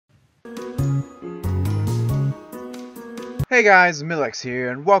Hey guys, Millex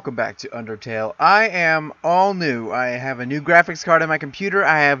here, and welcome back to Undertale. I am all new. I have a new graphics card on my computer,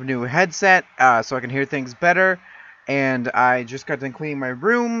 I have a new headset, so I can hear things better, and I just got done cleaning my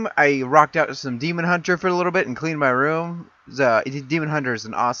room. I rocked out to some Demon Hunter for a little bit and cleaned my room. Demon Hunter is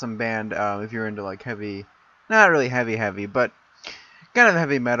an awesome band if you're into like heavy, not really heavy, but kind of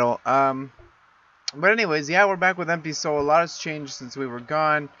heavy metal. But anyways, yeah, we're back with Empty Soul. A lot has changed since we were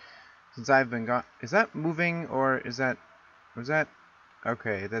gone, since I've been gone. Is that moving, or is that... Was that?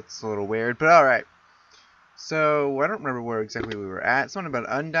 Okay, that's a little weird, but alright. So, I don't remember where exactly we were at. Something about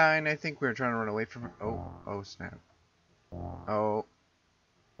Undyne, I think we were trying to run away from her. Oh snap. Oh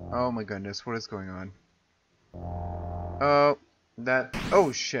my goodness, what is going on? Oh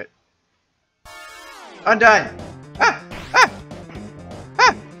shit. Undyne! Ah! Ah!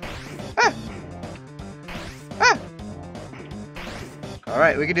 Ah! Ah! Ah!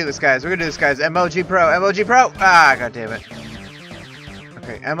 Alright, we can do this, guys. We're gonna do this, guys. MLG Pro! MLG Pro! Ah, god damn it.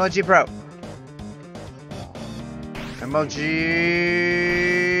 Okay, MLG Pro. MLG.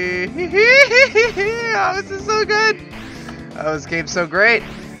 Oh, this is so good. Oh, this game's so great.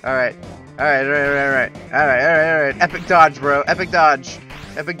 Alright. Alright. Epic dodge, bro. Epic dodge.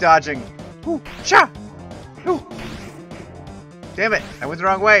 Epic dodging. Whoo! Cha! Whoo! Damn it. I went the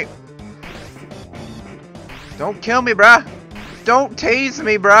wrong way. Don't kill me, bruh. Don't tase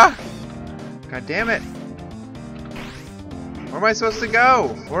me, bruh. God damn it. Where am I supposed to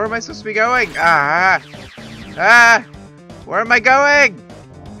go? Where am I supposed to be going? Ah! Ah! Where am I going?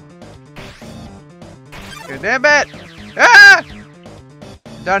 God damn it! Ah!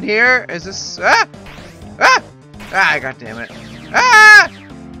 Down here? Is this... Ah! Ah! Ah! God damn it. Ah!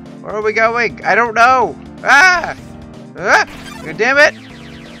 Where are we going? I don't know. Ah! Ah! God damn it!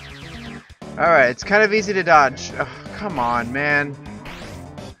 Alright, it's kind of easy to dodge. Oh, come on, man.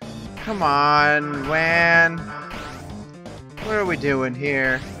 Come on, man. What are we doing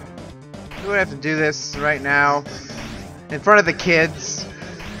here? Do we have to do this right now? In front of the kids?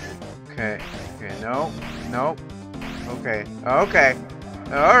 Okay. Okay, no. Nope. Okay. Okay.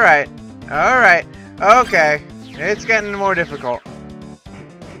 Alright. Alright. Okay. It's getting more difficult.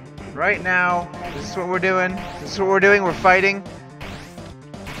 Right now, this is what we're doing. This is what we're doing. We're fighting.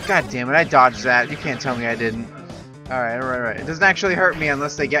 God damn it, I dodged that. You can't tell me I didn't. Alright. It doesn't actually hurt me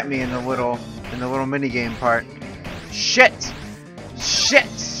unless they get me in the little mini game part. Shit! Shit!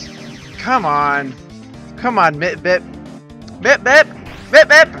 Come on! Come on, Mip Bip! Mip Bip! Mip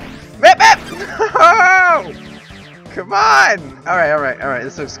Bip! Mip Bip! Oh! Come on! Alright,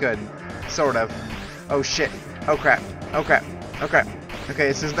 this looks good. Sort of. Oh shit. Oh crap. Oh crap. Oh crap. Okay,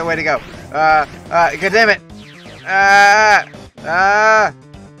 this isn't the way to go. God damn it!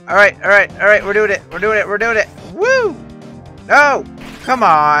 Alright, we're doing it! Woo! No! Come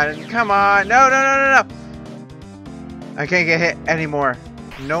on! No! I can't get hit anymore.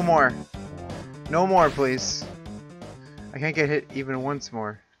 No more. No more, please. I can't get hit even once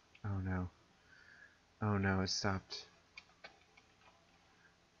more. Oh no. Oh no, it stopped.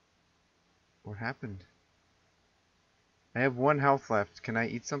 What happened? I have 1 health left. Can I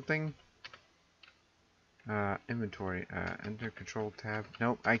eat something? Inventory. Enter control tab.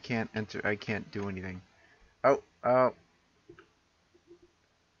 Nope, I can't enter. I can't do anything. Oh,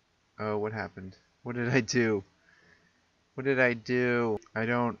 what happened? What did I do? What did I do? I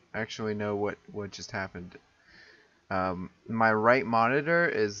don't actually know what just happened. My right monitor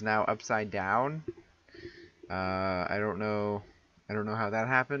is now upside down. I don't know how that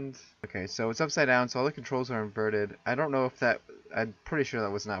happened. Okay, so it's upside down, so all the controls are inverted. I don't know if that... I'm pretty sure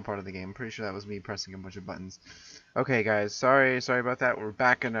that was not part of the game. I'm pretty sure that was me pressing a bunch of buttons. Okay, guys, sorry about that. We're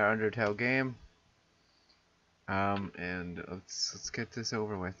back in our Undertale game. And let's get this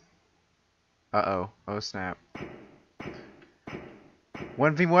over with. Uh-oh. Oh, snap.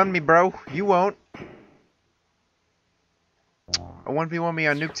 1v1 me, bro. You won't. A 1v1 me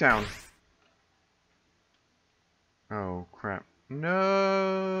on Nuketown. Oh, crap. No.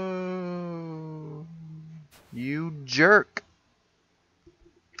 You jerk.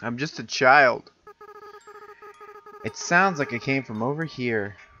 I'm just a child. It sounds like it came from over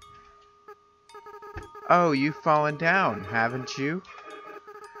here. Oh, you've fallen down, haven't you?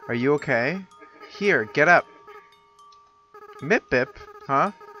 Are you okay? Here, get up. Mip Bip,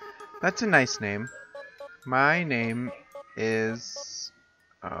 huh? That's a nice name. My name is...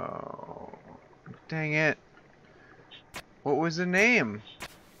 Oh, dang it. What was the name?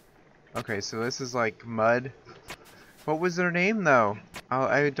 Okay, so this is like mud. What was their name though?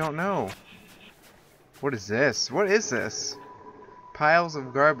 I don't know. What is this? What is this? Piles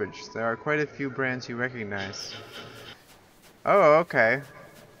of garbage. There are quite a few brands you recognize. Oh, okay.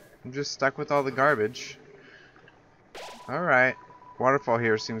 I'm just stuck with all the garbage. Alright. Waterfall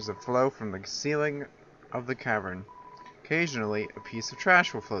here seems to flow from the ceiling of the cavern. Occasionally, a piece of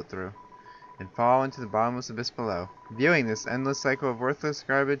trash will float through and fall into the bottomless abyss below. Viewing this endless cycle of worthless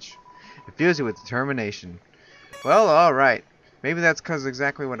garbage, it fills you with determination. Well, alright. Maybe that's because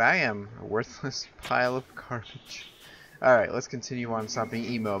exactly what I am. A worthless pile of garbage. Alright, let's continue on. Stop being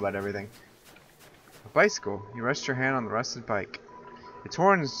emo about everything. A bicycle. You rest your hand on the rusted bike. Its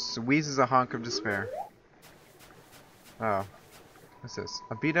horn wheezes a honk of despair. Oh. What's this?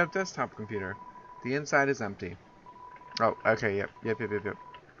 A beat up desktop computer. The inside is empty. Oh, okay, yep.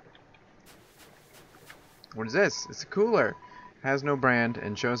 What is this? It's a cooler. It has no brand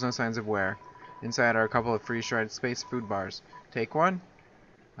and shows no signs of wear. Inside are a couple of freeze-dried space food bars. Take one?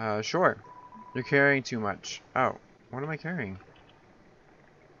 Sure. You're carrying too much. Oh, what am I carrying?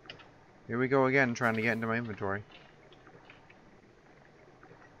 Here we go again, trying to get into my inventory.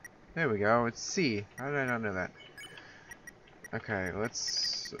 There we go, it's C. How did I not know that? Okay,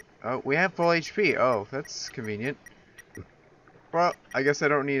 let's... Oh, we have full HP. Oh, that's convenient. Well, I guess I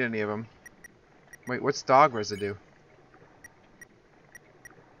don't need any of them. Wait, what's dog residue?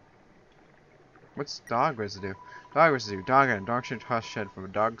 What's dog residue? Dog residue. Dog and dog shit hush shed from a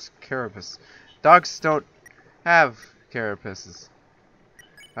dog's carapace. Dogs don't have carapaces.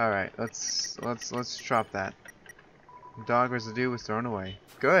 Alright, let's drop that. Dog residue was thrown away.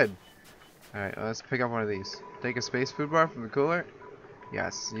 Good. Alright, let's pick up one of these. Take a space food bar from the cooler.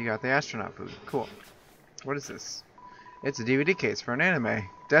 Yes, you got the astronaut food. Cool. What is this? It's a DVD case for an anime.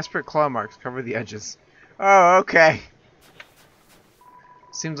 Desperate claw marks cover the edges. Oh, okay.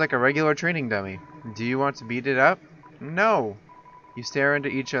 Seems like a regular training dummy. Do you want to beat it up? No. You stare into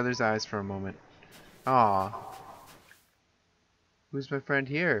each other's eyes for a moment. Aww. Who's my friend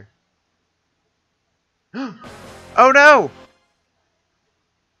here? Oh no!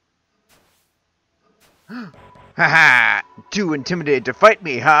 Haha! Too intimidated to fight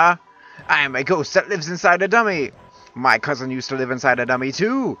me, huh? I am a ghost that lives inside a dummy. My cousin used to live inside a dummy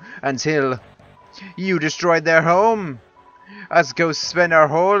too, until you destroyed their home. Us ghosts spend our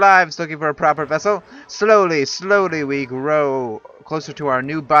whole lives looking for a proper vessel. Slowly we grow closer to our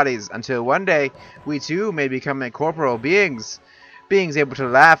new bodies until one day we too may become incorporeal beings. Beings able to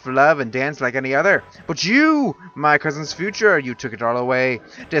laugh, love, and dance like any other. But you, my cousin's future, you took it all away.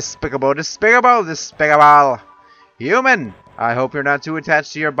 Despicable, despicable, despicable. Human, I hope you're not too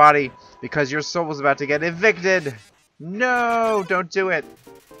attached to your body because your soul is about to get evicted. No, don't do it.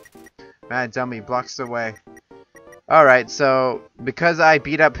 Mad dummy blocks the way. Alright, so because I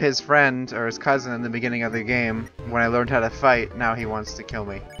beat up his friend, or his cousin in the beginning of the game, when I learned how to fight, now he wants to kill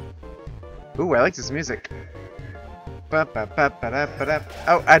me. Ooh, I like this music.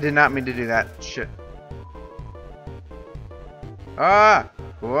 Oh, I did not mean to do that. Shit. Ah!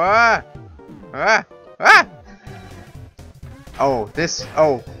 What? Ah! Ah! Oh, this.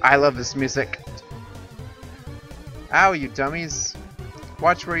 Oh, I love this music. Ow, you dummies.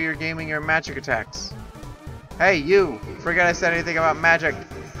 Watch where you're gaming your magic attacks. Hey, you! Forget I said anything about magic.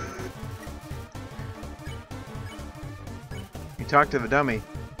 You talk to the dummy.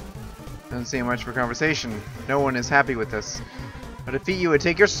 Doesn't seem much for conversation. No one is happy with this. I'll defeat you and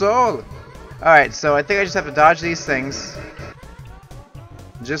take your soul! Alright, so I think I just have to dodge these things.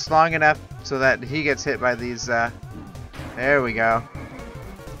 Just long enough so that he gets hit by these, there we go.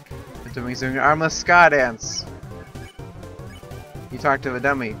 Doing an armless ska dance. You talk to the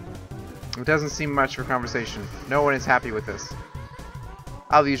dummy. It doesn't seem much for conversation. No one is happy with this.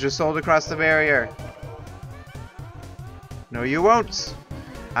 I'll use your soul to cross the barrier. No, you won't.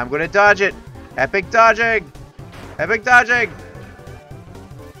 I'm gonna dodge it. Epic dodging! Epic dodging!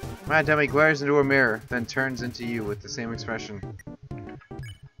 My dummy glares into a mirror, then turns into you with the same expression.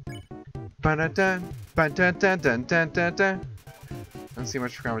 Ba-da-dun, ba-dun-dun-dun-dun-dun-dun. Doesn't see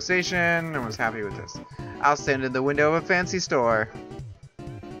much for conversation. No one's happy with this. I'll stand in the window of a fancy store.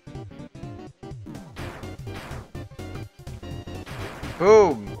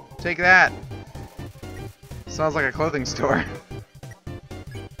 Boom! Take that! Sounds like a clothing store.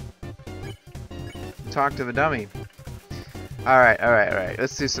 Talk to the dummy. Alright.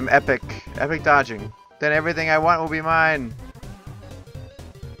 Let's do some epic dodging. Then everything I want will be mine.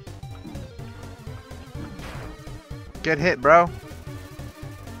 Get hit, bro.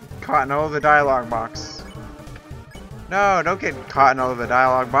 Caught in all of the dialogue box. No, don't get caught in all of the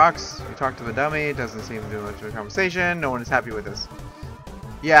dialogue box. You talk to the dummy. It doesn't seem to do much of a conversation. No one is happy with this.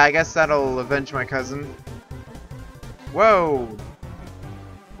 Yeah, I guess that'll avenge my cousin. Whoa!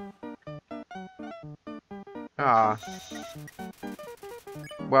 Ah.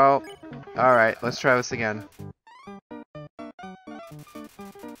 Well, alright, let's try this again.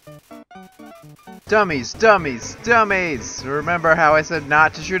 Dummies, dummies, dummies! Remember how I said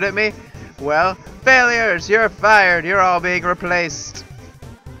not to shoot at me? Well, failures! You're fired! You're all being replaced!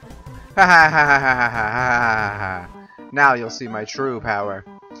 Ha ha ha ha ha ha ha ha! Now you'll see my true power.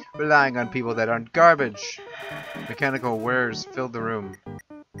 Relying on people that aren't garbage. Mechanical wares filled the room.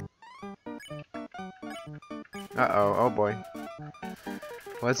 Uh-oh, oh boy.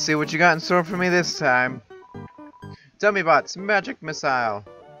 Let's see what you got in store for me this time. Dummy bots, magic missile.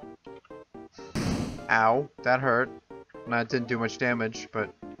 Ow, that hurt. No, it didn't do much damage,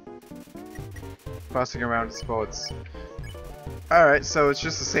 but tossing around its bullets. Alright, so it's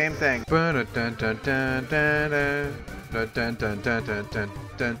just the same thing.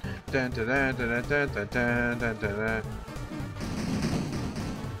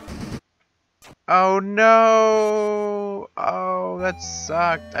 Oh no! Oh, that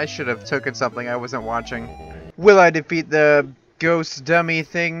sucked. I should have taken something I wasn't watching. Will I defeat the ghost dummy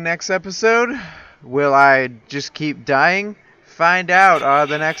thing next episode? Will I just keep dying? Find out on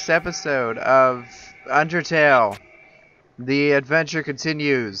the next episode of Undertale. The adventure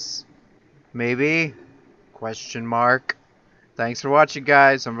continues. Maybe? Question mark. Thanks for watching,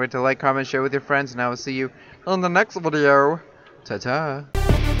 guys. Don't forget to like, comment, share with your friends, and I will see you on the next video. Ta-ta.